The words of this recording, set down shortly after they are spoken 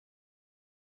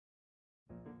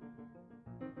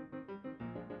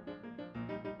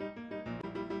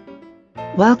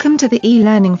Welcome to the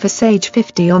e-learning for Sage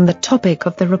 50 on the topic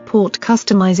of the report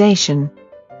customization.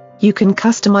 You can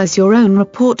customize your own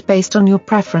report based on your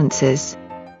preferences.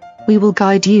 We will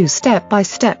guide you step by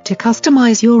step to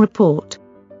customize your report.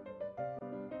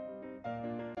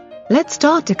 Let's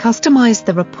start to customize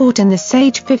the report in the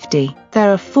Sage 50.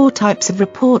 There are 4 types of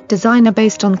report designer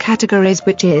based on categories,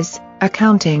 which is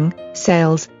accounting,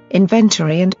 sales,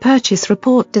 inventory and purchase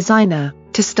report designer.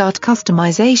 To start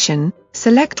customization,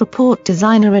 select Report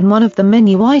Designer in one of the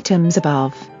menu items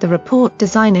above. The Report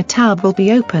Designer tab will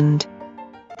be opened.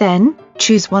 Then,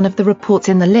 choose one of the reports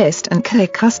in the list and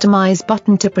click Customize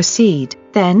button to proceed.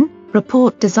 Then,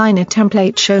 Report Designer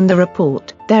template shown the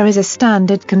report. There is a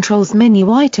Standard Controls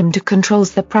menu item to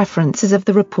controls the preferences of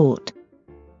the report.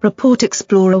 Report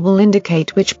Explorer will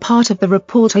indicate which part of the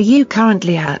report are you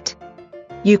currently at.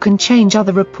 You can change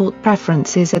other report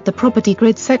preferences at the Property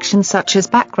Grid section, such as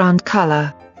background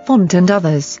color, font and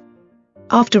others.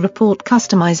 After report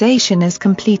customization is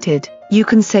completed, you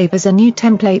can save as a new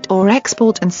template or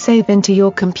export and save into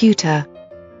your computer.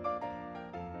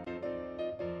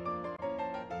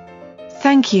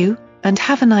 Thank you, and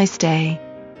have a nice day.